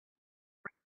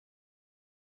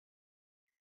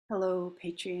Hello,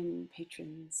 Patreon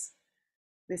patrons.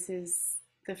 This is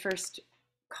the first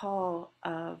call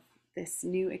of this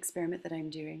new experiment that I'm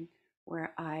doing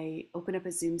where I open up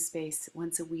a Zoom space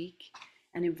once a week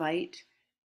and invite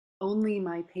only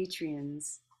my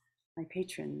patrons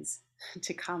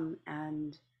to come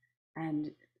and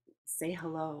say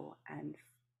hello and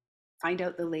find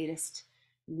out the latest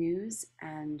news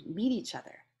and meet each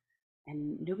other.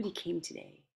 And nobody came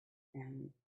today. And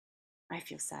I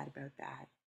feel sad about that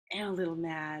and a little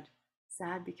mad.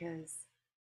 Sad because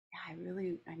yeah, I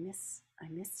miss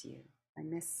you. I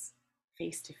miss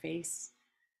face to face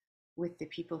with the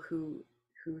people who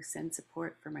send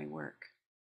support for my work.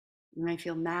 And I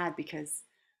feel mad because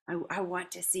I want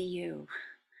to see you.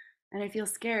 And I feel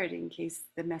scared in case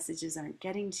the messages aren't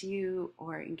getting to you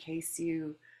or in case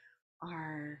you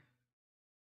are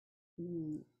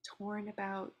torn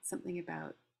about something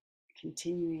about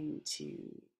continuing to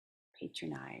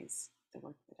patronize the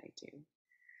work that I do.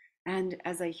 And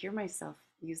as I hear myself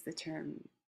use the term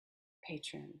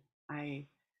patron,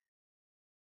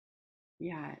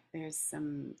 there's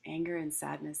some anger and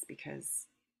sadness because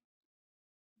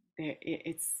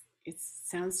it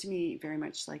sounds to me very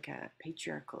much like a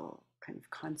patriarchal kind of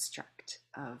construct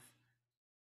of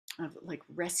like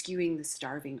rescuing the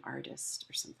starving artist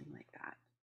or something like that.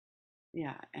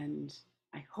 Yeah, and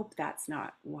I hope that's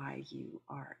not why you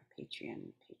are a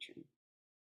Patreon patron.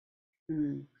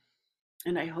 Mm.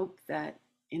 And I hope that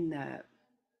in the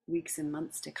weeks and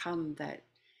months to come that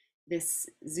this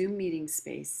Zoom meeting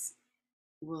space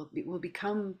will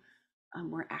become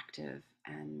more active,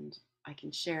 and I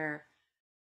can share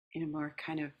in a more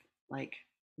kind of like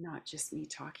not just me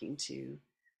talking to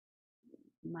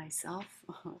myself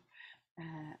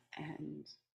and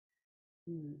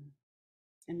mm,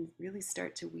 and really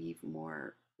start to weave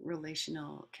more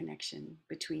relational connection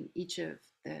between each of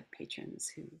the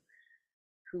patrons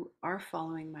who are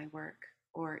following my work,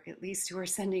 or at least who are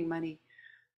sending money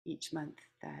each month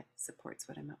that supports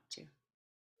what I'm up to.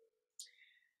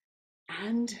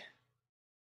 And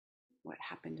what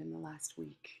happened in the last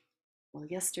week? Well,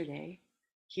 yesterday,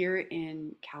 here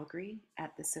in Calgary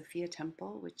at the Sophia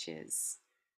Temple, which is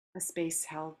a space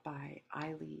held by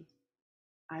Eiley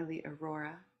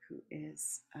Aurora, who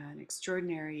is an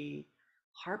extraordinary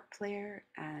harp player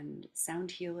and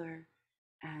sound healer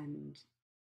and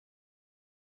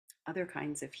other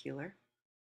kinds of healer.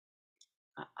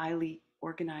 Eiley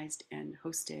organized and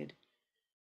hosted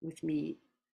with me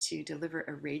to deliver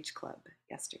a rage club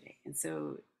yesterday. And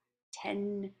so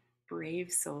 10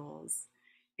 brave souls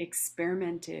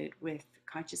experimented with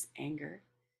conscious anger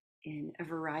in a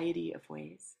variety of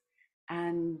ways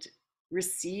and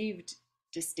received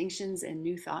distinctions and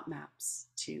new thought maps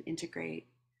to integrate,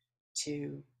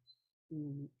 to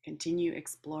continue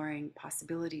exploring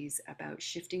possibilities about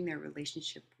shifting their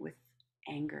relationship with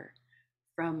anger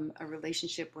from a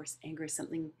relationship where anger is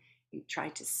something you try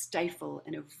to stifle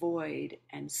and avoid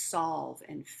and solve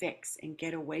and fix and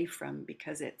get away from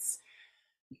because it's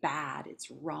bad, it's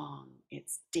wrong,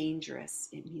 it's dangerous,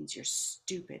 it means you're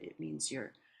stupid, it means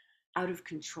you're out of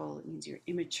control, it means you're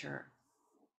immature,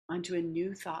 onto a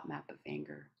new thought map of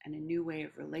anger and a new way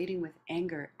of relating with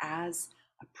anger as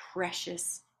a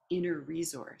precious inner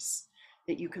resource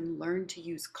that you can learn to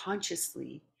use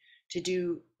consciously to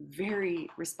do very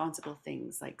responsible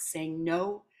things like saying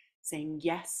no, saying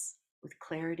yes with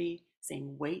clarity,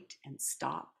 saying wait and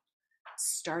stop,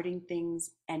 starting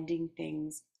things, ending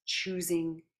things,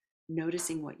 choosing,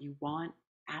 noticing what you want,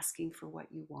 asking for what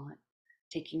you want,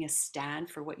 taking a stand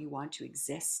for what you want to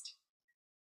exist,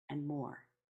 and more.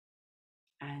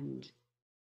 And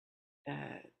the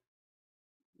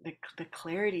the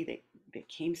clarity that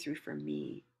came through for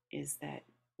me is that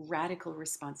radical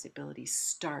responsibility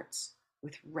starts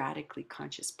with radically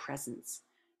conscious presence.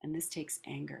 And this takes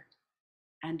anger.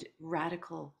 And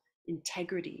radical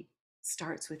integrity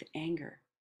starts with anger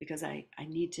because I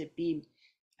need to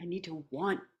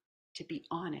want to be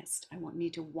honest.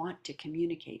 Need to want to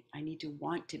communicate. I need to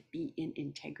want to be in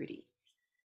integrity.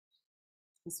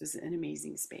 This was an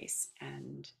amazing space.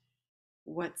 And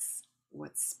what's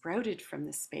sprouted from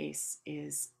the space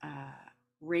is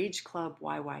Rage Club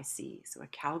YYC, so a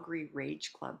Calgary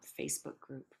Rage Club Facebook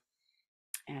group.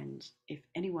 And if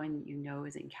anyone you know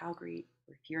is in Calgary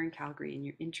or here in Calgary and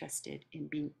you're interested in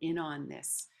being in on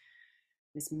this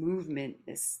movement,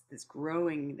 this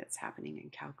growing that's happening in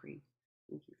Calgary,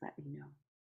 let me know.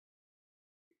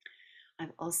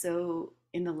 I've also,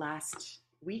 in the last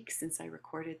week since I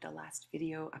recorded the last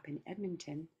video up in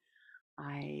Edmonton,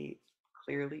 I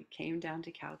clearly came down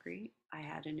to Calgary. I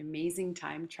had an amazing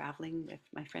time traveling with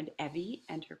my friend Evie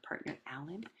and her partner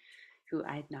Alan, who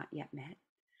I had not yet met.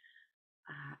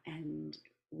 and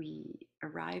we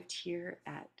arrived here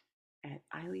at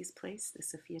Eileen's place, the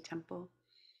Sophia Temple,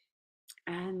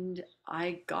 and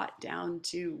I got down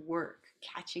to work,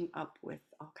 catching up with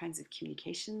all kinds of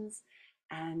communications,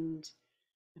 and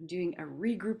I'm doing a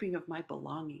regrouping of my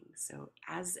belongings. So,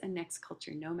 as a next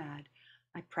culture nomad,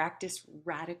 I practice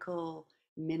radical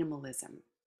minimalism.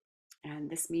 And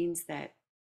this means that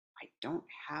I don't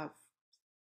have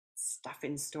stuff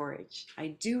in storage.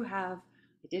 I did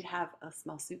have a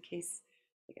small suitcase,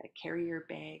 like a carrier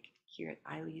bag here at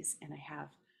Eileen's, and I have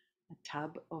a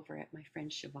tub over at my friend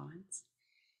Siobhan's.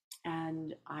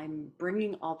 And I'm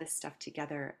bringing all this stuff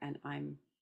together and I'm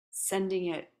sending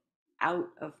it out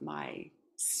of my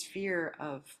sphere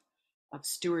of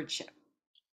stewardship.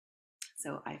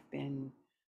 So I've been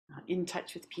in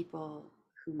touch with people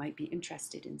who might be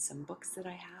interested in some books that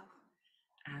I have,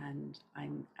 and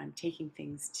I'm taking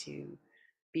things to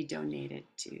be donated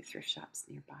to thrift shops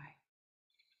nearby.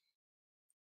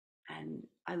 And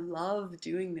I love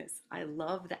doing this. I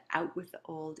love the out with the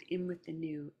old, in with the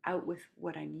new, out with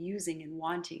what I'm using and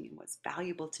wanting and what's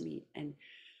valuable to me, and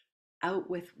out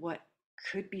with what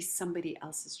could be somebody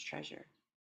else's treasure.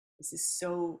 This is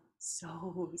so,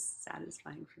 so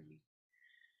satisfying for me.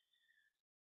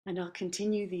 And I'll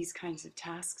continue these kinds of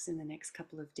tasks in the next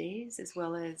couple of days, as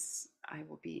well as I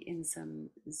will be in some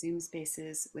Zoom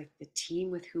spaces with the team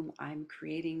with whom I'm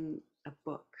creating a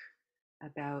book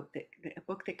about a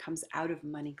book that comes out of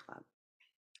Money Club.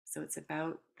 So it's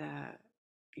about the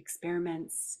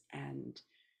experiments and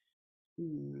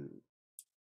mm,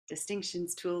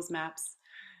 distinctions, tools, maps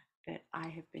that I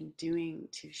have been doing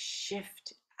to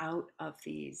shift out of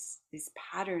these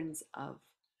patterns of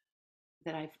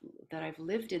that I've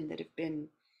lived in that have been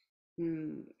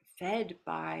mm, fed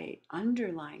by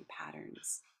underlying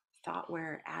patterns,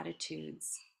 thoughtware,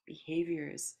 attitudes,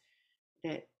 behaviors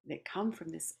that come from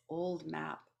this old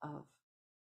map of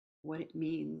what it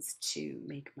means to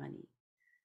make money.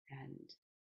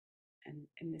 And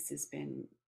and this has been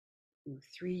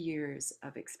 3 years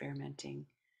of experimenting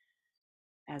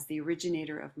as the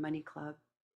originator of Money Club,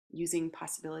 using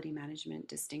possibility management,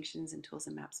 distinctions, and tools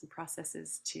and maps and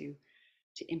processes to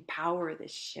empower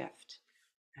this shift.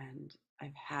 And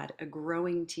I've had a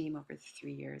growing team over the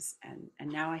 3 years, and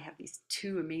now I have these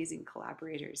two amazing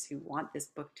collaborators who want this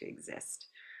book to exist.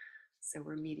 So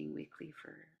we're meeting weekly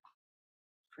for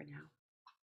now.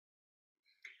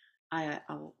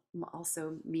 I'm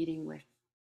also meeting with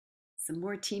some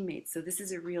more teammates. So this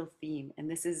is a real theme, and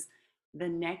this is the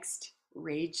next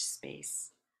rage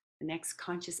space, the next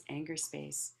conscious anger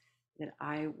space that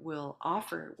I will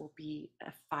offer will be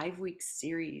a 5 week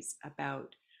series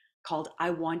about called I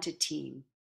Want a Team.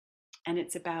 And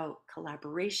it's about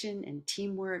collaboration and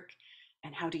teamwork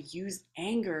and how to use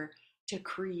anger to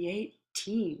create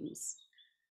teams,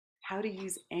 how to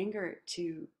use anger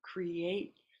to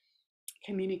create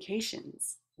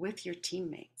communications with your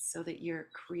teammates so that you're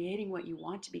creating what you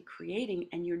want to be creating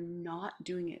and you're not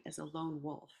doing it as a lone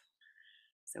wolf.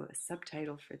 So, a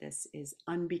subtitle for this is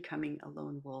Unbecoming a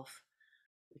Lone Wolf,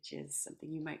 which is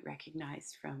something you might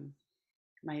recognize from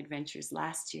my adventures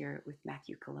last year with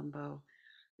Matthew Colombo.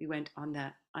 We went on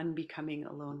the Unbecoming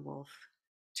a Lone Wolf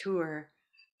tour.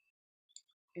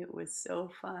 It was so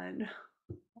fun.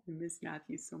 I miss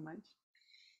Matthew so much.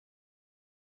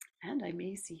 And I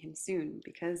may see him soon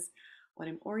because what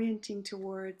I'm orienting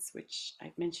towards, which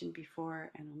I've mentioned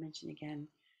before and I'll mention again,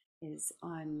 is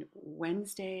on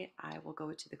Wednesday I will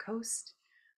go to the coast.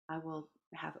 I will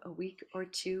have a week or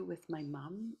two with my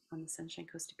mom on the Sunshine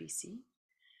Coast of BC.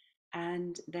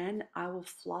 And then I will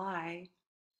fly,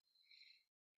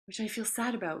 which I feel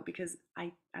sad about because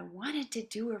I wanted to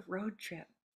do a road trip.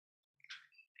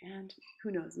 And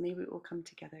who knows, maybe it will come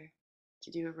together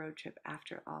to do a road trip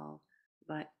after all.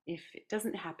 But if it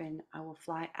doesn't happen, I will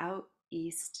fly out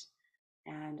east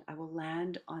and I will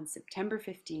land on September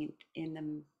 15th in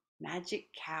the Magic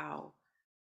Cow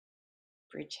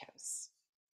Bridge House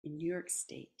in New York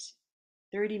State,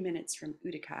 30 minutes from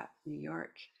Utica, New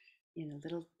York, in a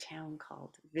little town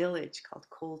called village called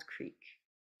Cold Creek.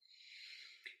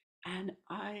 And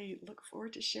I look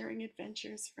forward to sharing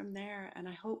adventures from there. And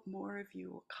I hope more of you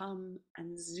will come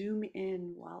and Zoom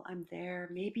in while I'm there.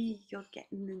 Maybe you'll get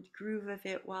in the groove of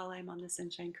it while I'm on the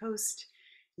Sunshine Coast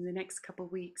in the next couple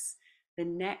weeks. The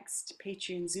next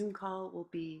Patreon Zoom call will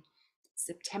be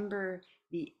September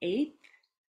the 8th.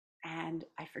 And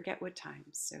I forget what time.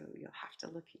 So you'll have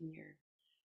to look in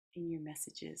your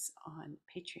messages on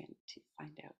Patreon to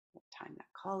find out what time that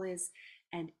call is.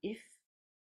 And if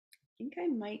I think I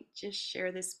might just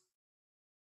share this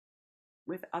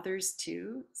with others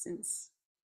too, since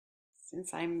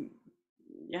I'm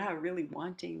really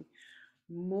wanting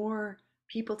more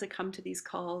people to come to these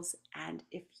calls. And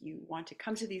if you want to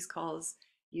come to these calls,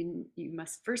 you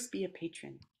must first be a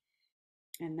patron.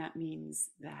 And that means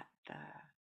that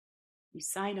you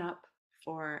sign up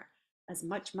for as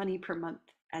much money per month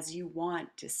as you want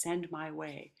to send my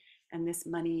way. And this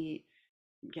money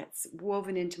gets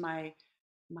woven into my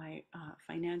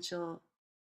financial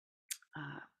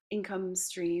uh, income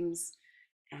streams,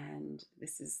 and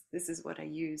this is what I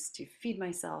use to feed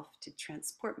myself, to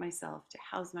transport myself, to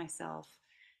house myself,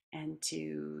 and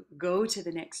to go to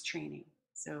the next training.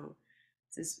 So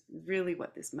this is really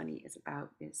what this money is about.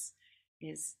 Is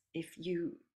if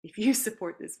you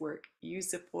support this work, you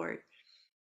support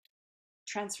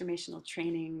transformational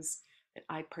trainings that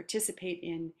I participate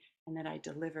in and that I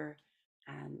deliver,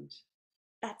 and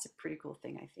that's a pretty cool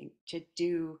thing, I think, to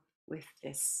do with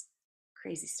this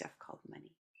crazy stuff called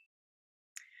money.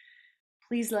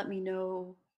 Please let me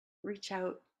know, reach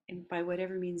out, and by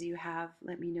whatever means you have,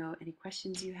 let me know any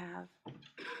questions you have,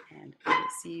 and I will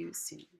see you soon.